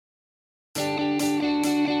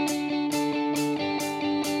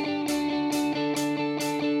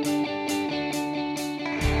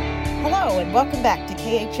and welcome back to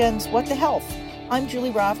KHN's What the Health. I'm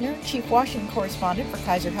Julie Rovner, Chief Washington Correspondent for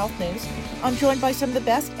Kaiser Health News. I'm joined by some of the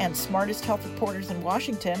best and smartest health reporters in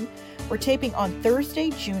Washington. We're taping on Thursday,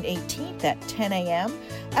 June 18th at 10 a.m.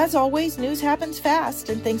 As always, news happens fast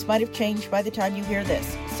and things might have changed by the time you hear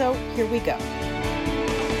this. So here we go.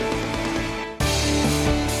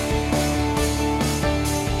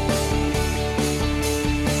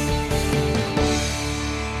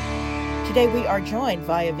 Today we are joined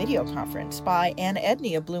via video conference by Anna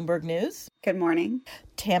Edney of Bloomberg News. Good morning.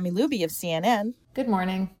 Tammy Luby of CNN. Good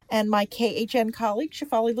morning. And my KHN colleague,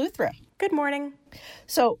 Shefali Luthra. Good morning.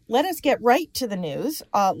 So let us get right to the news.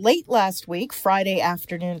 Late last week, Friday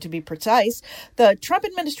afternoon to be precise, the Trump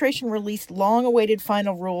administration released long-awaited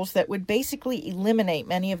final rules that would basically eliminate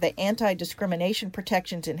many of the anti-discrimination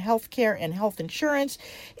protections in health care and health insurance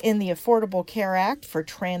in the Affordable Care Act for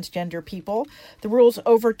transgender people. The rules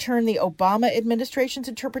overturn the Obama administration's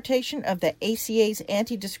interpretation of the ACA's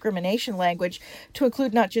anti-discrimination language to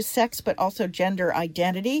include not just sex, but also gender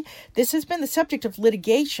identity. This has been the subject of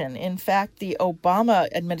litigation. In fact, the Obama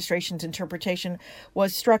administration's interpretation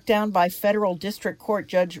was struck down by federal district court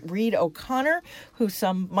Judge Reed O'Connor, who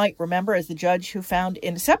some might remember as the judge who found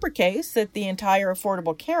in a separate case that the entire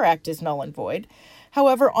Affordable Care Act is null and void.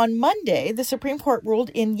 However, on Monday, the Supreme Court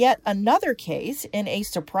ruled in yet another case, in a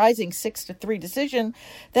surprising 6-3 decision,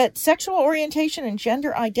 that sexual orientation and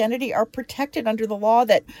gender identity are protected under the law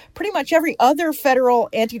that pretty much every other federal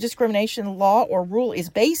anti-discrimination law or rule is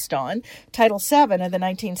based on, Title VII of the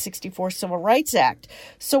 1964 Civil Rights Act.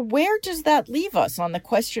 So where does that leave us on the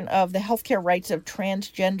question of the healthcare rights of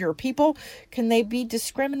transgender people? Can they be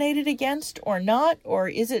discriminated against or not, or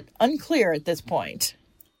is it unclear at this point?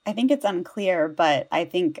 I think it's unclear, but I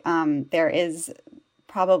think there is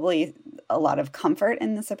probably a lot of comfort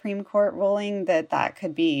in the Supreme Court ruling that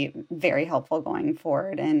could be very helpful going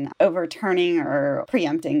forward in overturning or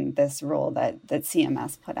preempting this rule that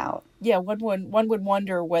CMS put out. Yeah, one would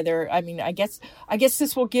wonder whether, I guess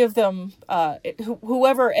this will give them,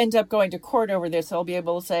 whoever ends up going to court over this, they'll be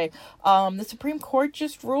able to say, the Supreme Court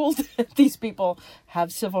just ruled that these people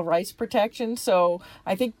have civil rights protection. So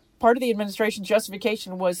I think part of the administration's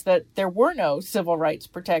justification was that there were no civil rights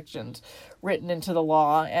protections written into the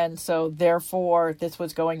law. And so therefore, this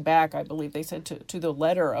was going back, I believe they said, to the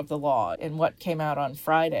letter of the law in what came out on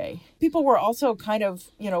Friday. People were also kind of,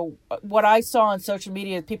 what I saw on social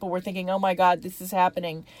media, people were thinking, oh my God, this is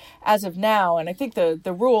happening as of now. And I think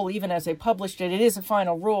the rule, even as they published it, it is a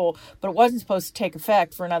final rule, but it wasn't supposed to take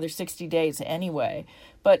effect for another 60 days anyway.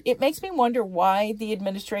 But it makes me wonder why the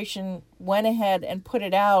administration went ahead and put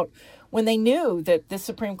it out when they knew that this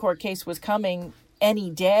Supreme Court case was coming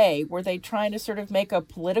any day. Were they trying to sort of make a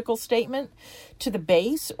political statement to the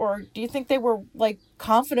base? Or do you think they were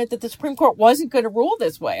confident that the Supreme Court wasn't going to rule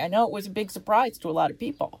this way? I know it was a big surprise to a lot of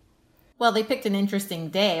people. Well, they picked an interesting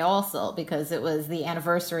day also because it was the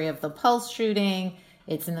anniversary of the Pulse shooting.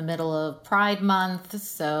 It's in the middle of Pride Month.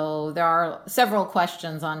 So there are several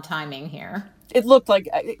questions on timing here. It looked like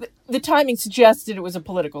the timing suggested it was a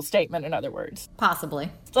political statement, in other words. Possibly.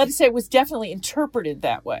 Let us say it was definitely interpreted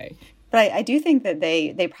that way. But I do think that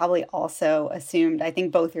they probably also assumed, I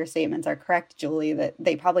think both your statements are correct, Julie, that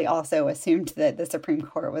they probably also assumed that the Supreme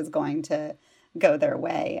Court was going to go their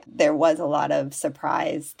way. There was a lot of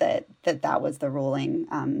surprise that was the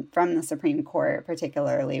ruling from the Supreme Court,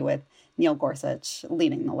 particularly with Neil Gorsuch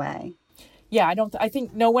leading the way. Yeah, I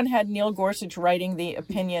think no one had Neil Gorsuch writing the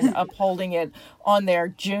opinion, upholding it on their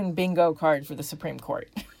June bingo card for the Supreme Court.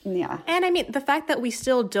 Yeah. And the fact that we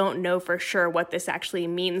still don't know for sure what this actually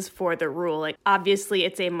means for the rule, obviously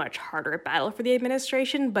it's a much harder battle for the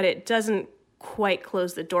administration, but it doesn't quite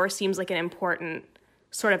close the door. Seems like an important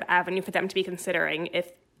sort of avenue for them to be considering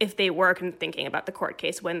if they were thinking about the court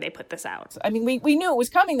case when they put this out. We knew it was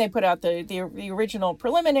coming. They put out the original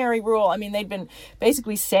preliminary rule. They'd been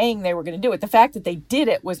basically saying they were going to do it. The fact that they did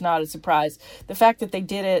it was not a surprise. The fact that they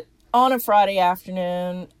did it on a Friday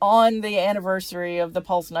afternoon, on the anniversary of the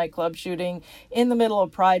Pulse nightclub shooting, in the middle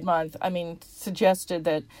of Pride Month, suggested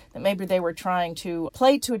that maybe they were trying to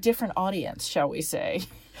play to a different audience, shall we say.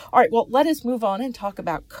 All right, well, let us move on and talk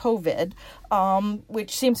about COVID,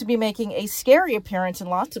 which seems to be making a scary appearance in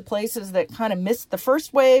lots of places that kind of missed the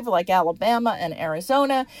first wave, like Alabama and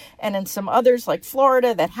Arizona, and in some others like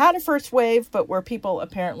Florida that had a first wave, but where people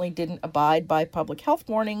apparently didn't abide by public health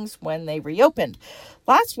warnings when they reopened.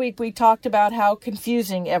 Last week, we talked about how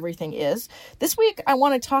confusing everything is. This week, I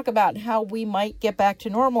want to talk about how we might get back to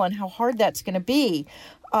normal and how hard that's going to be.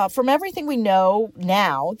 From everything we know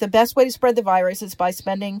now, the best way to spread the virus is by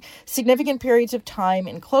spending significant periods of time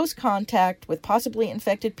in close contact with possibly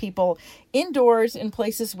infected people indoors in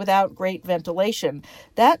places without great ventilation.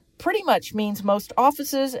 That pretty much means most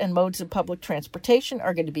offices and modes of public transportation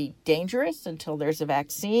are going to be dangerous until there's a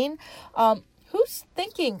vaccine. Who's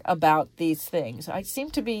thinking about these things? I seem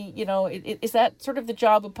to be, is that sort of the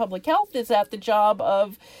job of public health? Is that the job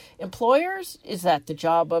of employers? Is that the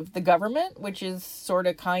job of the government, which is sort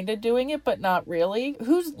of kind of doing it, but not really?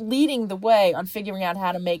 Who's leading the way on figuring out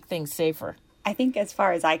how to make things safer? I think as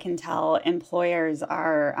far as I can tell, employers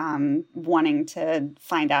are wanting to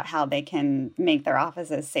find out how they can make their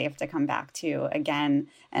offices safe to come back to again.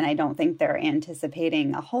 And I don't think they're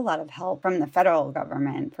anticipating a whole lot of help from the federal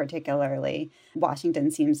government, particularly. Washington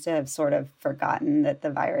seems to have sort of forgotten that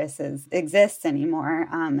the virus exists anymore.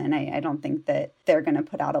 And I don't think that they're going to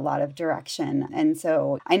put out a lot of direction. And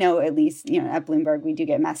so I know at least, at Bloomberg, we do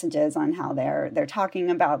get messages on how they're talking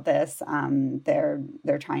about this.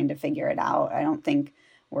 They're trying to figure it out. I don't think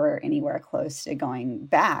we're anywhere close to going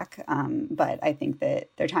back, but I think that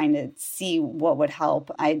they're trying to see what would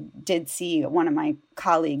help. I did see one of my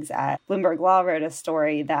colleagues at Bloomberg Law wrote a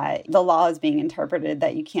story that the law is being interpreted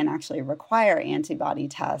that you can't actually require antibody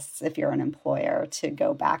tests if you're an employer to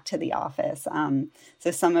go back to the office.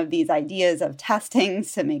 So some of these ideas of testing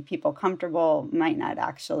to make people comfortable might not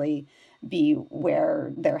actually be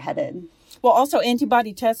where they're headed. Well, also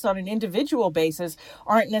antibody tests on an individual basis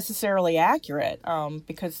aren't necessarily accurate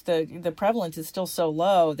because the prevalence is still so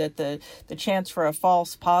low that the chance for a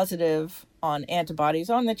false positive on antibodies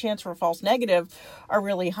and the chance for a false negative are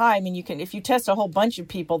really high. I mean, if you test a whole bunch of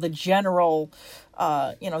people, the general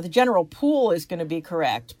pool is going to be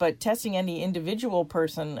correct. But testing any individual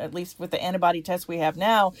person, at least with the antibody tests we have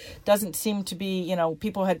now, doesn't seem to be.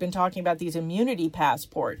 People had been talking about these immunity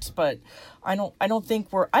passports, but I don't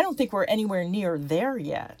think we're anywhere near there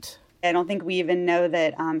yet. I don't think we even know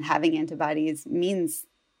that having antibodies means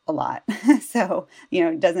a lot. So, we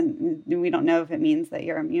don't know if it means that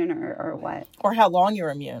you're immune or what. Or how long you're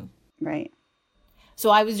immune. Right. So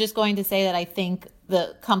I was just going to say that I think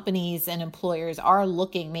the companies and employers are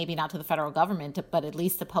looking, maybe not to the federal government, but at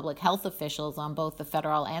least to public health officials on both the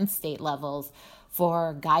federal and state levels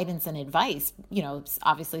for guidance and advice.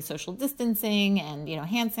 Obviously social distancing and,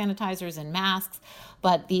 hand sanitizers and masks.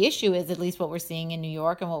 But the issue is, at least what we're seeing in New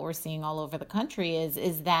York and what we're seeing all over the country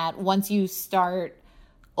is that once you start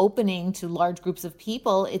opening to large groups of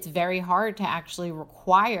people, it's very hard to actually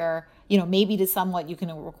require, maybe to somewhat you can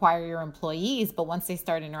require your employees, but once they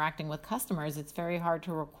start interacting with customers, it's very hard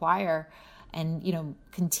to require and,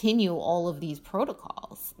 continue all of these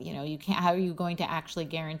protocols. How are you going to actually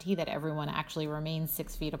guarantee that everyone actually remains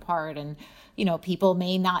 6 feet apart? And, people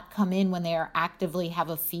may not come in when they are actively have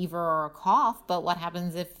a fever or a cough, but what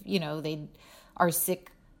happens if, they are sick?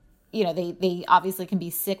 They obviously can be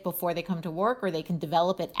sick before they come to work, or they can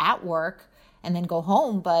develop it at work and then go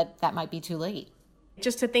home, but that might be too late.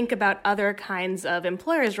 Just to think about other kinds of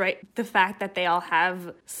employers, right? The fact that they all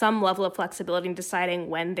have some level of flexibility in deciding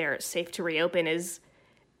when they're safe to reopen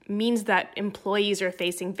means that employees are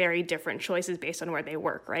facing very different choices based on where they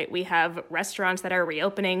work, right? We have restaurants that are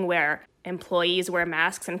reopening where employees wear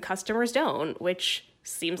masks and customers don't, which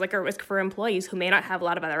seems like a risk for employees who may not have a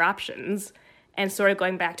lot of other options. And sort of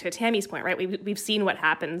going back to Tammy's point, right? We've seen what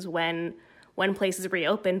happens when places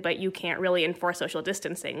reopen, but you can't really enforce social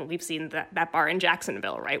distancing. We've seen that bar in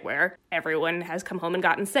Jacksonville, right, where everyone has come home and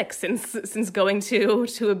gotten sick since going to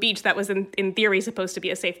a beach that was in theory supposed to be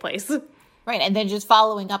a safe place. Right, and then just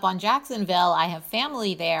following up on Jacksonville, I have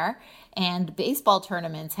family there, and baseball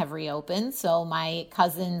tournaments have reopened. So my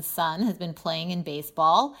cousin's son has been playing in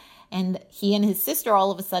baseball, and he and his sister all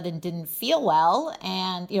of a sudden didn't feel well,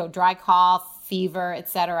 and dry cough, fever,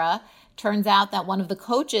 etc. Turns out that one of the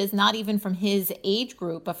coaches, not even from his age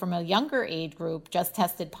group, but from a younger age group, just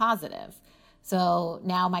tested positive. So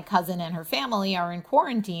now my cousin and her family are in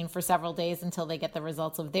quarantine for several days until they get the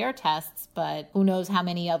results of their tests. But who knows how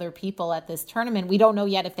many other people at this tournament. We don't know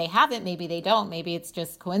yet if they have it. Maybe they don't. Maybe it's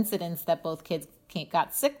just coincidence that both kids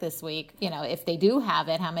got sick this week. If they do have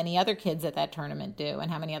it, how many other kids at that tournament do,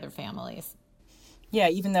 and how many other families? Yeah,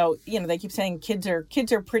 even though, they keep saying kids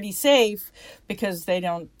are pretty safe because they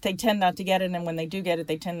tend not to get it. And when they do get it,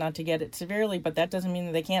 they tend not to get it severely. But that doesn't mean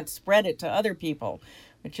that they can't spread it to other people,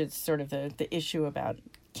 which is sort of the issue about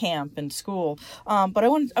camp and school. But I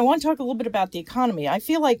want to talk a little bit about the economy. I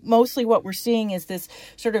feel like mostly what we're seeing is this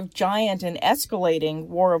sort of giant and escalating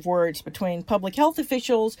war of words between public health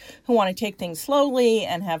officials who want to take things slowly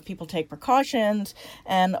and have people take precautions,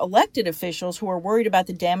 and elected officials who are worried about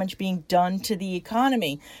the damage being done to the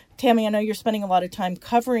economy. Tammy, I know you're spending a lot of time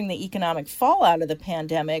covering the economic fallout of the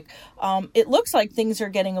pandemic. It looks like things are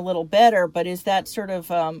getting a little better, but is that sort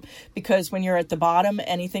of because when you're at the bottom,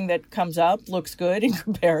 anything that comes up looks good in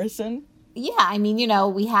comparison? Yeah, I mean,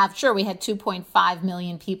 we had 2.5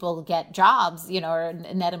 million people get jobs, or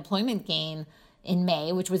a net employment gain in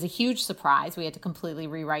May, which was a huge surprise. We had to completely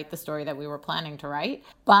rewrite the story that we were planning to write.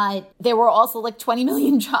 But there were also like 20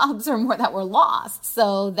 million jobs or more that were lost.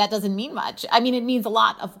 So that doesn't mean much. I mean, it means a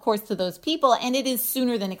lot, of course, to those people. And it is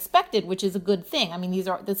sooner than expected, which is a good thing. I mean,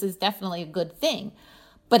 this is definitely a good thing.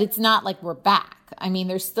 But it's not like we're back. I mean,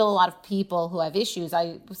 there's still a lot of people who have issues.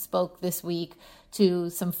 I spoke this week to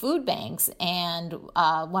some food banks, and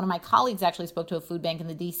one of my colleagues actually spoke to a food bank in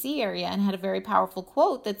the DC area and had a very powerful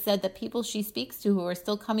quote that said that people she speaks to who are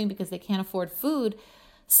still coming because they can't afford food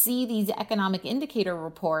see these economic indicator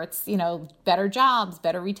reports, better jobs,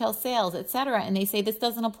 better retail sales, et cetera, and they say, this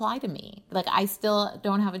doesn't apply to me. Like, I still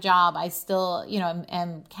don't have a job. I still,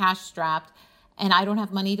 am cash strapped, and I don't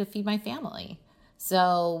have money to feed my family.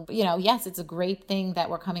 So, yes, it's a great thing that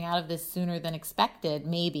we're coming out of this sooner than expected,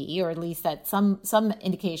 maybe, or at least that some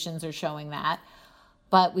indications are showing that.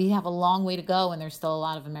 But we have a long way to go, and there's still a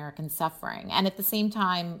lot of Americans suffering. And at the same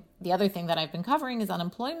time, the other thing that I've been covering is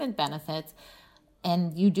unemployment benefits.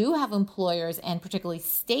 And you do have employers and particularly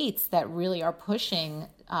states that really are pushing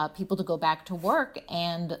people to go back to work.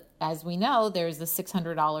 And as we know, there's the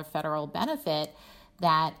 $600 federal benefit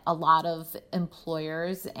that a lot of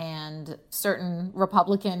employers and certain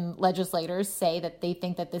Republican legislators say that they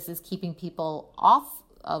think that this is keeping people off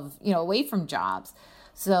of, away from jobs.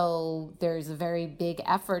 So there's a very big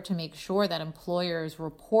effort to make sure that employers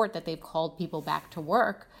report that they've called people back to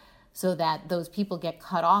work so that those people get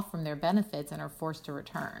cut off from their benefits and are forced to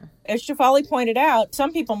return. As Shefali pointed out,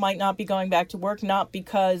 some people might not be going back to work, not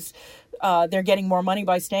because they're getting more money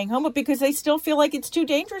by staying home, but because they still feel like it's too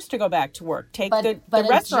dangerous to go back to work. Take the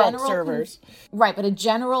restaurant servers. Right, but a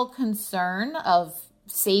general concern of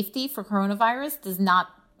safety for coronavirus does not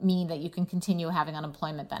mean that you can continue having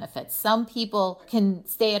unemployment benefits. Some people can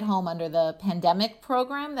stay at home under the pandemic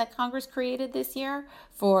program that Congress created this year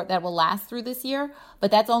that will last through this year,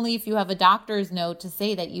 but that's only if you have a doctor's note to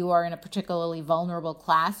say that you are in a particularly vulnerable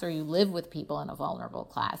class or you live with people in a vulnerable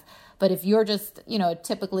class. But if you're just, a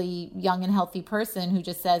typically young and healthy person who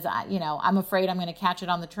just says, I'm afraid I'm going to catch it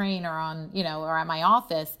on the train or or at my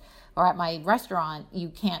office or at my restaurant, you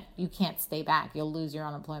can't stay back. You'll lose your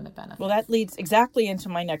unemployment benefits. Well, that leads exactly into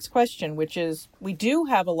my next question, which is we do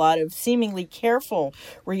have a lot of seemingly careful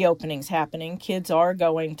reopenings happening. Kids are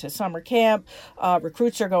going to summer camp.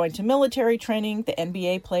 Recruits are going to military training. The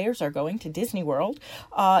NBA players are going to Disney World.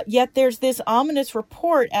 Yet there's this ominous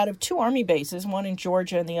report out of two Army bases, one in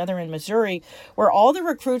Georgia and the other in Missouri, where all the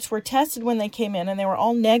recruits were tested when they came in and they were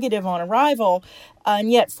all negative on arrival. And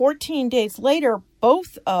yet 14 days later,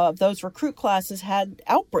 both of those recruit classes had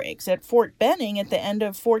outbreaks. At Fort Benning, at the end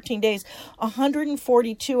of 14 days,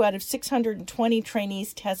 142 out of 620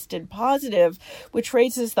 trainees tested positive, which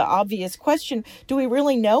raises the obvious question, do we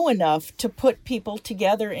really know enough to put people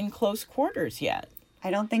together in close quarters yet?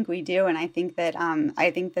 I don't think we do. And I think that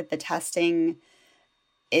the testing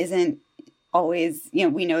isn't always,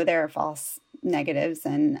 we know there are false negatives,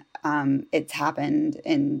 and it's happened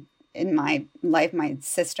in my life. My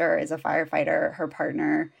sister is a firefighter. Her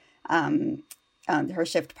partner, her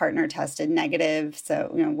shift partner tested negative. So,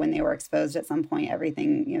 when they were exposed at some point,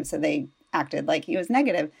 everything, so they acted like he was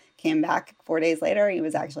negative, came back 4 days later, he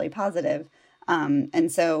was actually positive.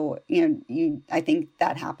 And so, I think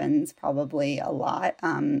that happens probably a lot,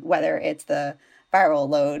 whether it's the viral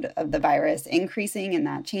load of the virus increasing and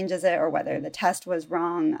that changes it, or whether the test was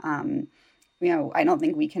wrong. I don't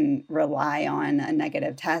think we can rely on a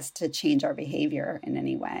negative test to change our behavior in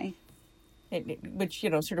any way. Which,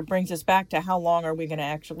 sort of brings us back to how long are we going to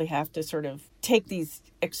actually have to sort of take these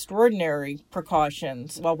extraordinary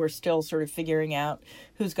precautions while we're still sort of figuring out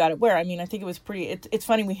who's got it where. I mean, I think it was it's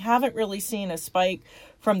funny, we haven't really seen a spike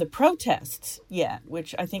from the protests yet,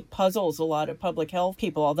 which I think puzzles a lot of public health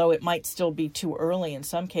people, although it might still be too early in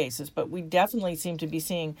some cases. But we definitely seem to be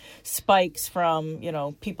seeing spikes from,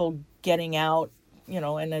 people getting out,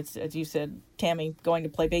 and as you said, Tammy, going to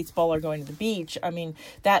play baseball or going to the beach. I mean,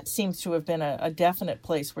 that seems to have been a definite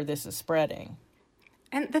place where this is spreading.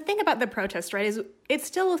 And the thing about the protest, right, is it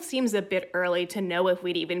still seems a bit early to know if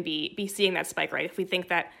we'd even be seeing that spike, right? If we think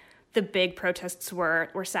that the big protests were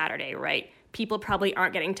Saturday, right? People probably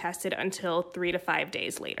aren't getting tested until 3 to 5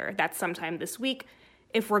 days later. That's sometime this week.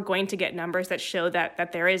 If we're going to get numbers that show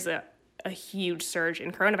that there is a huge surge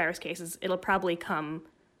in coronavirus cases, it'll probably come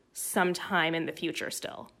sometime in the future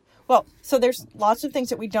still. Well, so there's lots of things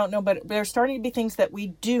that we don't know, but there's starting to be things that we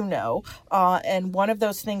do know. And one of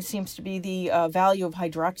those things seems to be the value of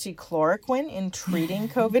hydroxychloroquine in treating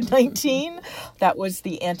COVID-19. That was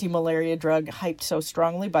the anti-malaria drug hyped so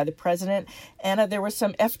strongly by the president. Anna, there was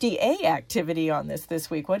some FDA activity on this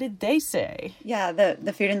week. What did they say? Yeah,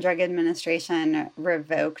 the Food and Drug Administration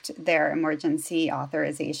revoked their emergency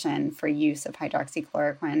authorization for use of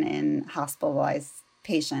hydroxychloroquine in hospitalized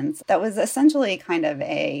patients. That was essentially kind of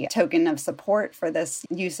a token of support for this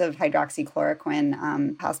use of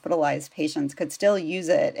hydroxychloroquine. Hospitalized patients could still use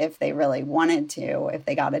it if they really wanted to, if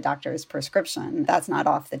they got a doctor's prescription. That's not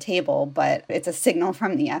off the table, but it's a signal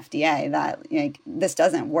from the FDA that this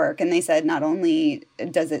doesn't work. And they said not only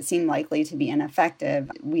does it seem likely to be ineffective,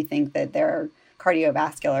 we think that there are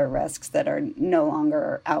cardiovascular risks that are no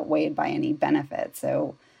longer outweighed by any benefit.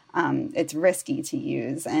 So it's risky to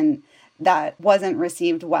use. And that wasn't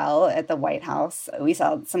received well at the White House. We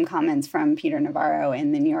saw some comments from Peter Navarro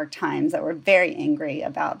in the New York Times that were very angry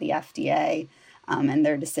about the FDA and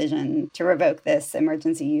their decision to revoke this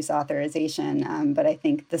emergency use authorization. But I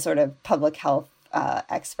think the sort of public health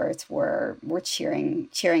experts were cheering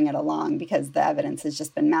it along because the evidence has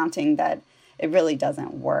just been mounting that it really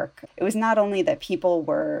doesn't work. It was not only that people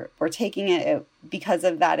were taking it, because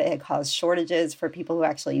of that, it had caused shortages for people who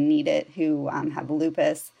actually need it, who have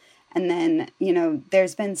lupus. And then,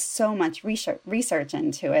 there's been so much research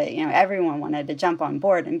into it. Everyone wanted to jump on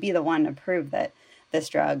board and be the one to prove that this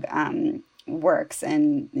drug works.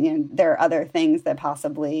 And, there are other things that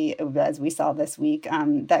possibly, as we saw this week,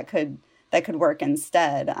 that could work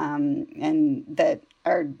instead, and that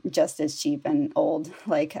are just as cheap and old,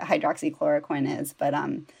 like hydroxychloroquine is, but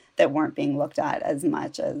that weren't being looked at as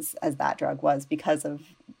much as that drug was because of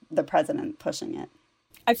the president pushing it.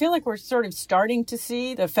 I feel like we're sort of starting to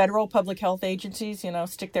see the federal public health agencies,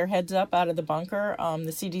 stick their heads up out of the bunker.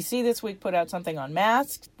 The CDC this week put out something on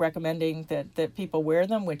masks, recommending that people wear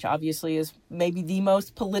them, which obviously is maybe the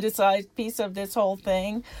most politicized piece of this whole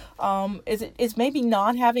thing. Is maybe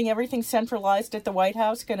not having everything centralized at the White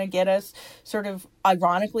House going to get us sort of,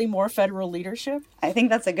 ironically, more federal leadership? I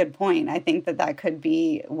think that's a good point. I think that could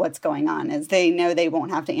be what's going on, is they know they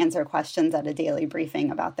won't have to answer questions at a daily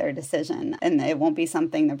briefing about their decision, and it won't be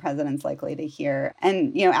something the president's likely to hear.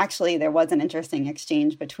 And, actually, there was an interesting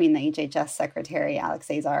exchange between the HHS Secretary,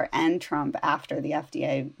 Alex Azar, and Trump after the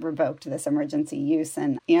FDA revoked this emergency use.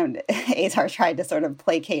 And, Azar tried to sort of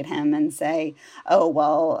placate him and say, oh,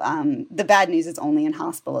 well, the bad news is only in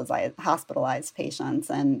hospitalized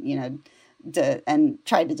patients, and, and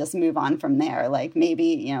tried to just move on from there. Like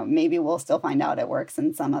maybe we'll still find out it works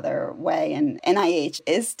in some other way. And NIH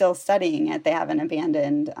is still studying it. They haven't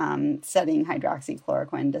abandoned studying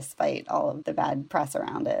hydroxychloroquine despite all of the bad press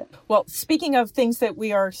around it. Well, speaking of things that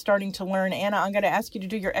we are starting to learn, Anna, I'm going to ask you to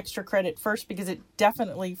do your extra credit first because it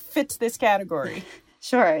definitely fits this category.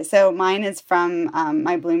 Sure. So mine is from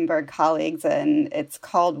my Bloomberg colleagues, and it's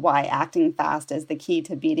called Why Acting Fast is the Key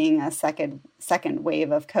to Beating a Second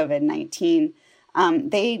Wave of COVID-19.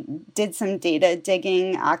 They did some data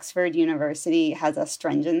digging. Oxford University has a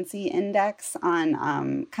stringency index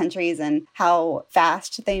on countries and how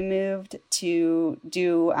fast they moved to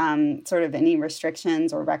do sort of any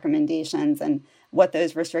restrictions or recommendations and what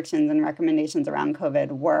those restrictions and recommendations around COVID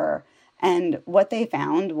were. And what they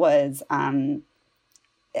found was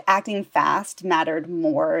acting fast mattered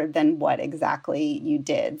more than what exactly you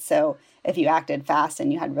did. So if you acted fast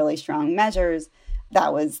and you had really strong measures,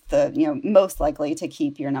 that was the most likely to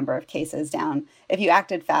keep your number of cases down. If you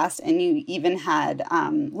acted fast and you even had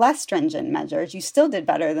less stringent measures, you still did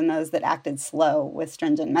better than those that acted slow with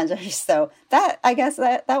stringent measures. So that, I guess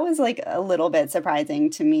that was like a little bit surprising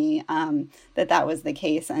to me that was the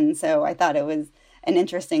case. And so I thought it was an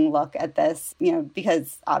interesting look at this,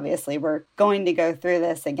 because obviously we're going to go through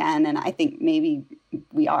this again. And I think maybe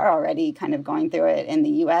we are already kind of going through it in the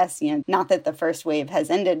U.S. Not that the first wave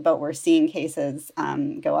has ended, but we're seeing cases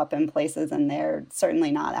go up in places, and they're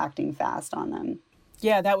certainly not acting fast on them.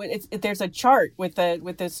 Yeah, there's a chart with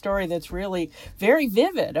this story that's really very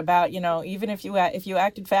vivid about, even if you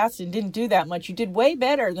acted fast and didn't do that much, you did way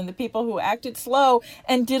better than the people who acted slow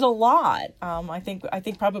and did a lot. I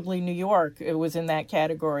think probably New York was in that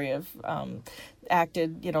category of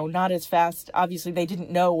acted, not as fast. Obviously, they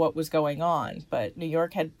didn't know what was going on, but New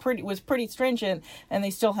York was pretty stringent, and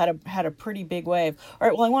they still had a pretty big wave. All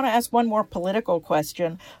right, well, I want to ask one more political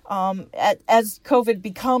question. As COVID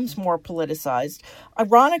becomes more politicized,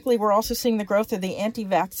 ironically, we're also seeing the growth of the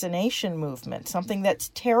anti-vaccination movement, something that's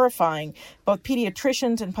terrifying both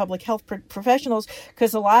pediatricians and public health professionals,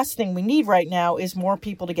 because the last thing we need right now is more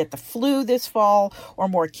people to get the flu this fall, or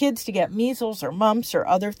more kids to get measles or mumps or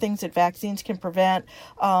other things that vaccines can prevent.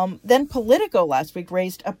 Then Politico last week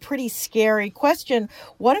raised a pretty scary question.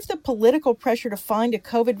 What if the political pressure to find a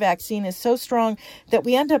COVID vaccine is so strong that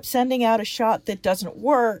we end up sending out a shot that doesn't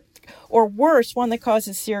work, or worse, one that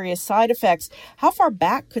causes serious side effects? How far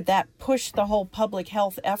back could that push the whole public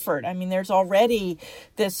health effort? I mean, there's already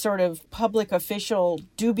this sort of public official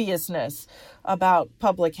dubiousness about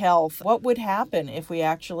public health. What would happen if we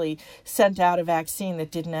actually sent out a vaccine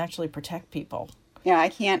that didn't actually protect people? Yeah, I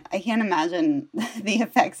can't imagine the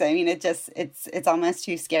effects. I mean, it's almost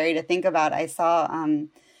too scary to think about. I saw,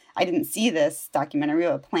 I didn't see this documentary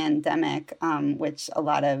of Plandemic, which a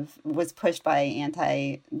lot of was pushed by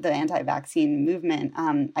the anti-vaccine movement.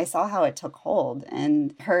 I saw how it took hold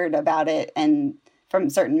and heard about it, and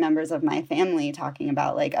from certain members of my family talking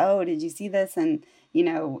about like, oh, did you see this? And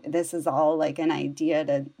this is all like an idea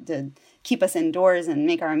to keep us indoors and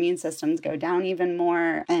make our immune systems go down even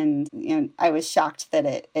more. And, I was shocked that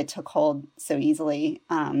it took hold so easily.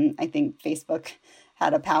 I think Facebook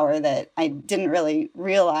had a power that I didn't really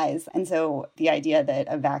realize. And so the idea that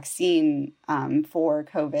a vaccine for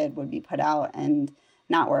COVID would be put out and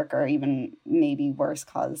not work, or even maybe worse,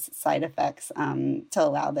 cause side effects, to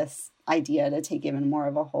allow this idea to take even more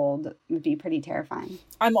of a hold would be pretty terrifying.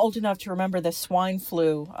 I'm old enough to remember the swine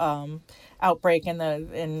flu outbreak in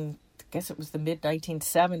I guess it was the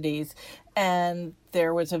mid-1970s, and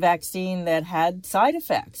there was a vaccine that had side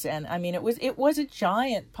effects. And I mean, it was a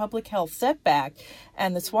giant public health setback,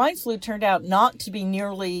 and the swine flu turned out not to be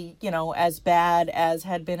nearly, as bad as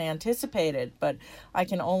had been anticipated. But I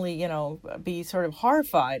can only, be sort of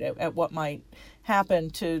horrified at what might happen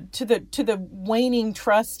to the waning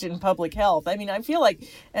trust in public health. I mean, I feel like,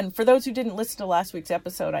 and for those who didn't listen to last week's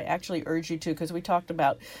episode, I actually urge you to, because we talked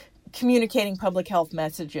about communicating public health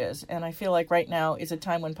messages. And I feel like right now is a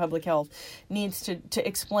time when public health needs to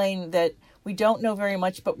explain that we don't know very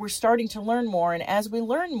much, but we're starting to learn more. And as we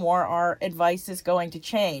learn more, our advice is going to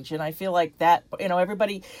change. And I feel like that,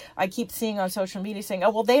 everybody I keep seeing on social media saying, oh,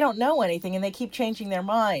 well, they don't know anything, and they keep changing their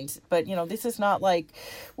minds. But, this is not like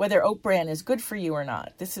whether oat bran is good for you or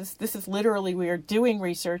not. This is literally, we are doing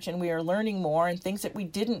research and we are learning more, and things that we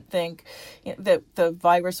didn't think that the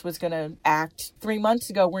virus was going to act 3 months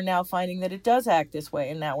ago, we're now finding that it does act this way.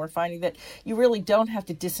 And now we're finding that you really don't have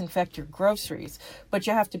to disinfect your groceries, but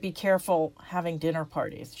you have to be careful having dinner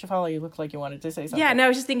parties. Shefali, you look like you wanted to say something. Yeah, no, I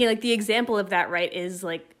was just thinking like the example of that, right, is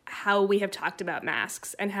like how we have talked about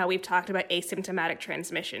masks and how we've talked about asymptomatic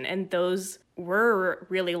transmission. And those were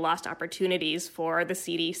really lost opportunities for the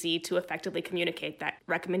CDC to effectively communicate that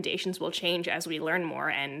recommendations will change as we learn more.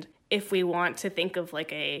 And if we want to think of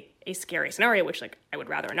like a scary scenario, which like I would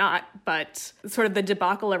rather not, but sort of the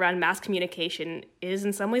debacle around mass communication is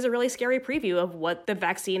in some ways a really scary preview of what the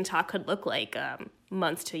vaccine talk could look like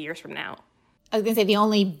months to years from now. I was going to say the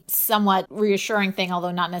only somewhat reassuring thing,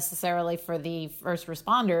 although not necessarily for the first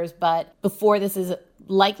responders, but before this is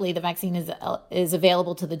likely the vaccine is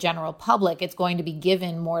available to the general public, it's going to be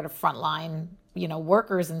given more to frontline,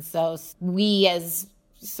 workers. And so we as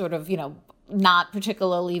sort of, not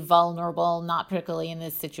particularly vulnerable, not particularly in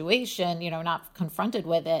this situation, not confronted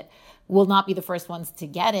with it, will not be the first ones to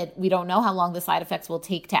get it. We don't know how long the side effects will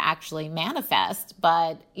take to actually manifest,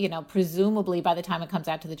 but, presumably by the time it comes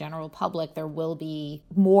out to the general public, there will be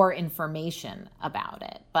more information about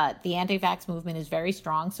it. But the anti-vax movement is very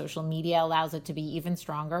strong. Social media allows it to be even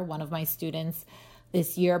stronger. One of my students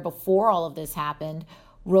this year, before all of this happened,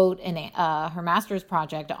 wrote her master's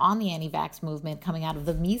project on the anti-vax movement coming out of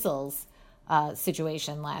the measles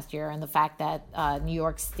situation last year, and the fact that New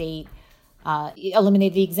York State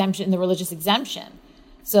eliminated the religious exemption.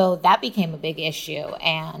 So that became a big issue.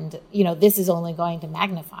 And, this is only going to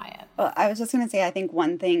magnify it. Well, I was just going to say, I think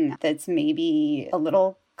one thing that's maybe a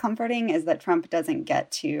little comforting is that Trump doesn't get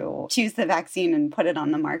to choose the vaccine and put it on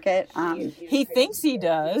the market. He thinks he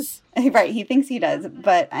does. Right, he thinks he does.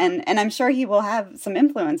 But and I'm sure he will have some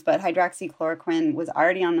influence, but hydroxychloroquine was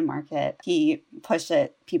already on the market. He pushed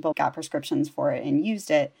it. People got prescriptions for it and used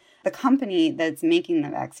it. The company that's making the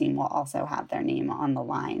vaccine will also have their name on the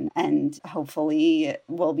line, and hopefully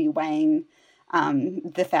will be weighing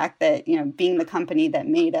the fact that, being the company that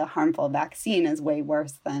made a harmful vaccine is way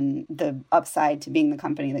worse than the upside to being the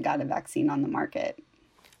company that got a vaccine on the market.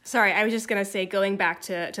 Sorry, I was just going to say, going back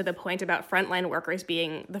to the point about frontline workers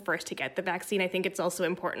being the first to get the vaccine, I think it's also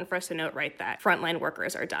important for us to note, right, that frontline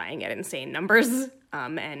workers are dying at insane numbers.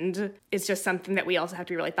 And it's just something that we also have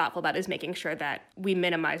to be really thoughtful about, is making sure that we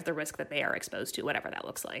minimize the risk that they are exposed to, whatever that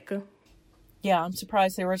looks like. Yeah, I'm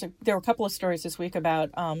surprised. There were a couple of stories this week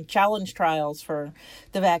about challenge trials for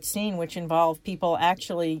the vaccine, which involve people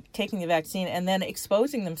actually taking the vaccine and then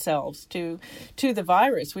exposing themselves to the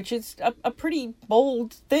virus, which is a pretty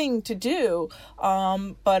bold thing to do.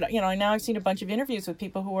 But now I've seen a bunch of interviews with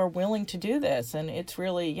people who are willing to do this, and it's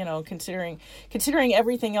really, considering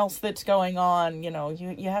everything else that's going on,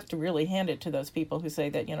 you have to really hand it to those people who say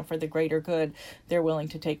that, for the greater good, they're willing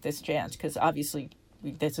to take this chance, because obviously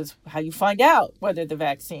this is how you find out whether the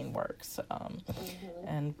vaccine works.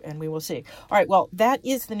 And we will see. All right, well, that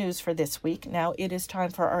is the news for this week. Now it is time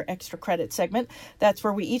for our extra credit segment. That's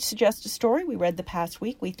where we each suggest a story we read the past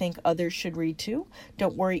week we think others should read too.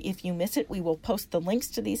 Don't worry if you miss it. We will post the links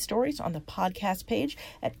to these stories on the podcast page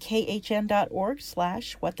at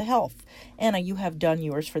khn.org/whatthehealth. Anna, you have done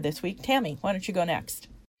yours for this week. Tammy, why don't you go next?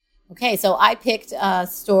 Okay, so I picked a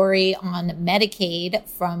story on Medicaid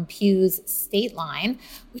from Pew's State Line,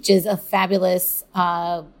 which is a fabulous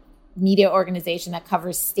media organization that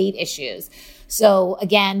covers state issues. So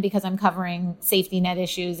again, because I'm covering safety net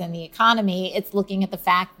issues and the economy, it's looking at the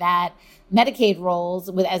fact that Medicaid rolls,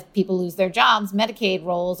 as people lose their jobs, Medicaid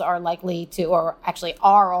rolls are likely to, or actually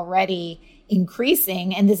are already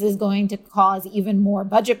increasing, and this is going to cause even more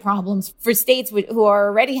budget problems for states who are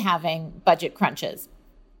already having budget crunches.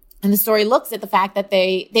 And the story looks at the fact that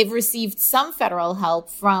they've received some federal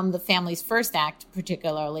help from the Families First Act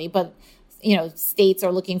particularly, but, states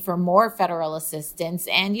are looking for more federal assistance.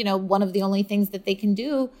 And, one of the only things that they can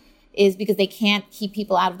do is, because they can't keep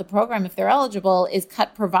people out of the program if they're eligible, is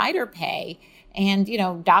cut provider pay. And,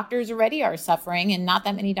 doctors already are suffering, and not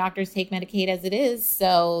that many doctors take Medicaid as it is.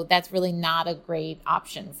 So that's really not a great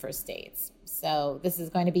option for states. So this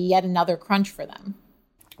is going to be yet another crunch for them.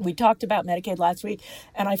 We talked about Medicaid last week,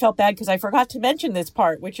 and I felt bad because I forgot to mention this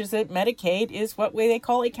part, which is that Medicaid is what they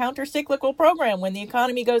call a counter-cyclical program. When the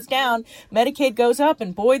economy goes down, Medicaid goes up,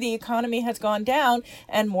 and boy, the economy has gone down,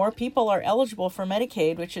 and more people are eligible for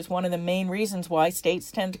Medicaid, which is one of the main reasons why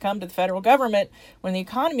states tend to come to the federal government when the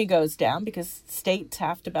economy goes down, because states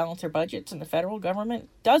have to balance their budgets, and the federal government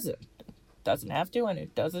doesn't have to, and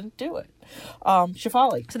it doesn't do it.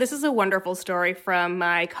 Shefali. So this is a wonderful story from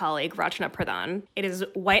my colleague Rachna Pradhan. It is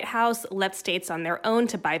White House left states on their own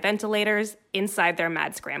to buy ventilators inside their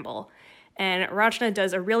mad scramble. And Rachna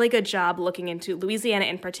does a really good job looking into Louisiana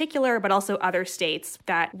in particular, but also other states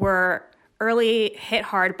that were early hit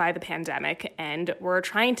hard by the pandemic and were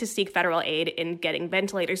trying to seek federal aid in getting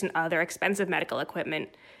ventilators and other expensive medical equipment,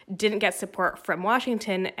 didn't get support from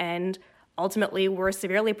Washington, and ultimately were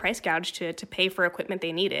severely price gouged to pay for equipment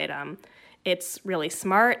they needed. It's really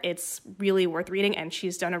smart. It's really worth reading. And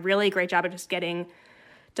she's done a really great job of just getting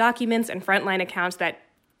documents and frontline accounts that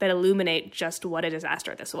illuminate just what a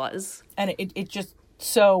disaster this was. And it just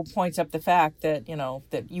so points up the fact that,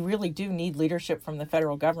 that you really do need leadership from the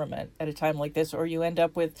federal government at a time like this, or you end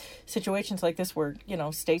up with situations like this where,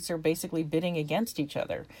 states are basically bidding against each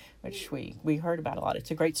other, which we heard about a lot. It's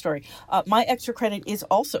a great story. My extra credit is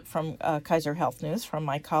also from Kaiser Health News, from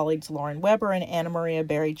my colleagues Lauren Weber and Anna Maria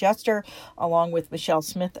Berry-Jester, along with Michelle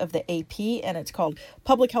Smith of the AP, and it's called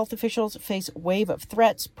Public Health Officials Face Wave of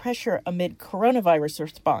Threats, Pressure Amid Coronavirus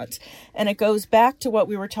Response. And it goes back to what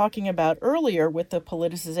we were talking about earlier with the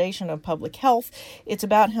politicization of public health. It's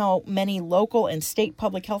about how many local and state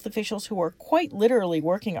public health officials who are quite literally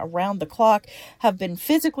working around the clock have been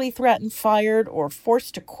physically threatened, fired, or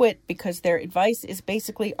forced to quit because their advice is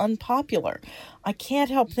basically unpopular. I can't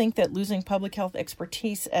help think that losing public health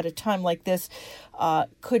expertise at a time like this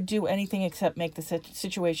could do anything except make the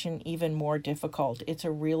situation even more difficult. It's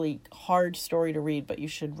a really hard story to read, but you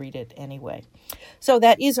should read it anyway. So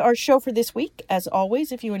that is our show for this week. As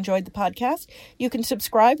always, if you enjoyed the podcast, you can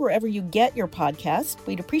subscribe wherever you get your podcast.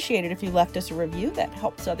 We'd appreciate it if you left us a review. That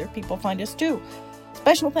helps other people find us too.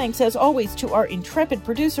 Special thanks, as always, to our intrepid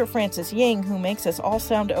producer, Francis Ying, who makes us all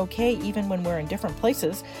sound okay even when we're in different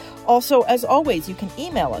places. Also, as always, you can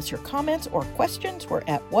email us your comments or questions. We're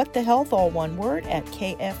at whatthehealth, all one word, at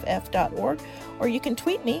kff.org. Or you can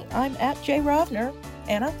tweet me. I'm at jrovner.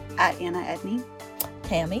 Anna? At Anna Edney.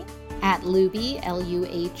 Tammy? At Luby,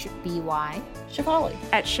 Luhby. Shefali?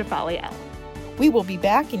 At Shefali L. We will be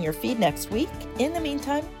back in your feed next week. In the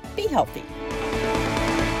meantime, be healthy.